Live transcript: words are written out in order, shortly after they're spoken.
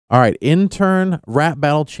All right, intern rap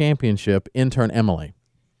battle championship, intern Emily.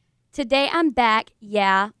 Today I'm back,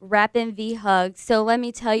 rapping V Hugs. So let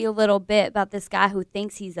me tell you a little bit about this guy who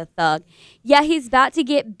thinks he's a thug. Yeah, he's about to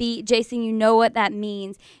get beat. Jason, you know what that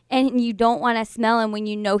means. And you don't want to smell him when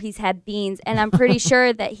you know he's had beans. And I'm pretty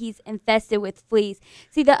sure that he's infested with fleas.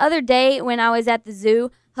 See, the other day when I was at the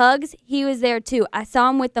zoo, Hugs, he was there too. I saw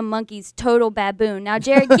him with the monkeys, total baboon. Now,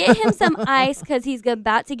 Jared, get him some ice because he's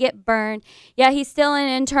about to get burned. Yeah, he's still an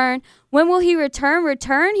intern. When will he return?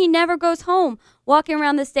 Return? He never goes home. Walking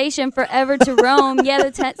around the station forever to roam. Yeah,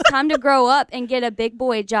 it's time to grow up and get a big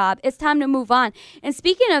boy job. It's time to move on. And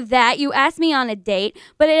speaking of that, you asked me on a date,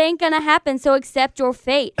 but it ain't going to happen, so accept your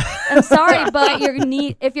fate. I'm sorry, but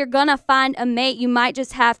if you're going to find a mate, you might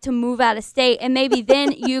just have to move out of state, and maybe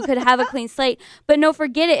then you could have a clean slate. But no,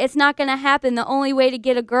 forget it. It's not going to happen. The only way to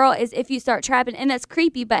get a girl is if you start trapping, and that's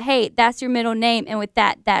creepy, but hey, that's your middle name, and with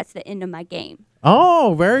that, that's the end of my game.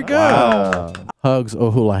 Oh, very good. Wow. Hugs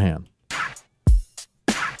O'Houlihan.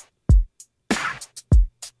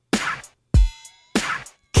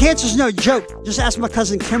 Cancer's no joke. Just ask my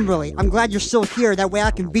cousin Kimberly. I'm glad you're still here. That way I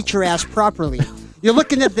can beat your ass properly. You're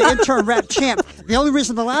looking at the intern rap champ. The only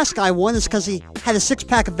reason the last guy won is because he had a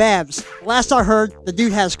six-pack of abs. Last I heard, the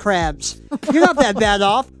dude has crabs. You're not that bad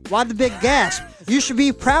off. Why the big gasp? You should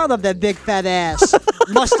be proud of that big fat ass.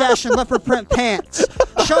 Mustache and leopard print pants.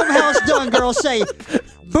 Show them how it's done, girl. Say,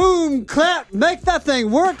 boom, clap, make that thing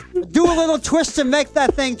work. Do a little twist and make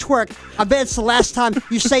that thing twerk. I bet it's the last time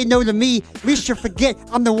you say no to me. At least you forget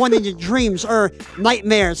I'm the one in your dreams or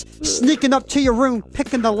nightmares. Sneaking up to your room,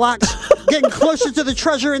 picking the locks, getting closer to the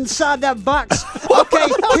treasure inside that box. Okay,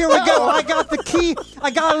 here we go. I got the key. I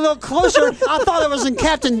got a little closer. I thought it was in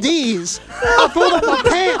Captain D's. I pulled up my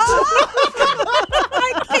pants.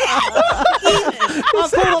 I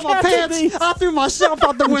pulled up my pants. I threw myself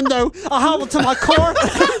out the window. I hobbled to my car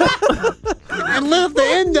and lived the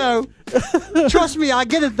endo. Trust me, I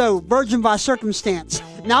get it though. Virgin by circumstance.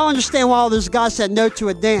 Now I understand why all those guys said no to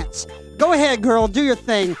a dance. Go ahead, girl. Do your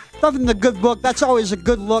thing. Stuff in the good book. That's always a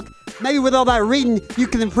good look. Maybe with all that reading, you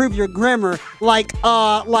can improve your grammar. Like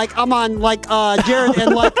I'm on, Jared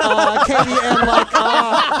and, Katie and,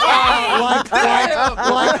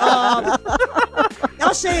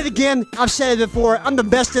 I'll say it again. I've said it before. I'm the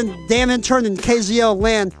best damn intern in KZL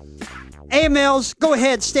land. AMLs, go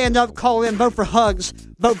ahead, stand up, call in, vote for Hugs,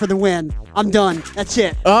 vote for the win. I'm done. That's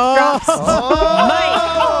it. Oh,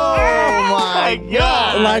 my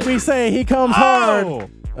God. Like we say, he comes hard.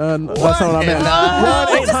 That's what I meant.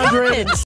 1-800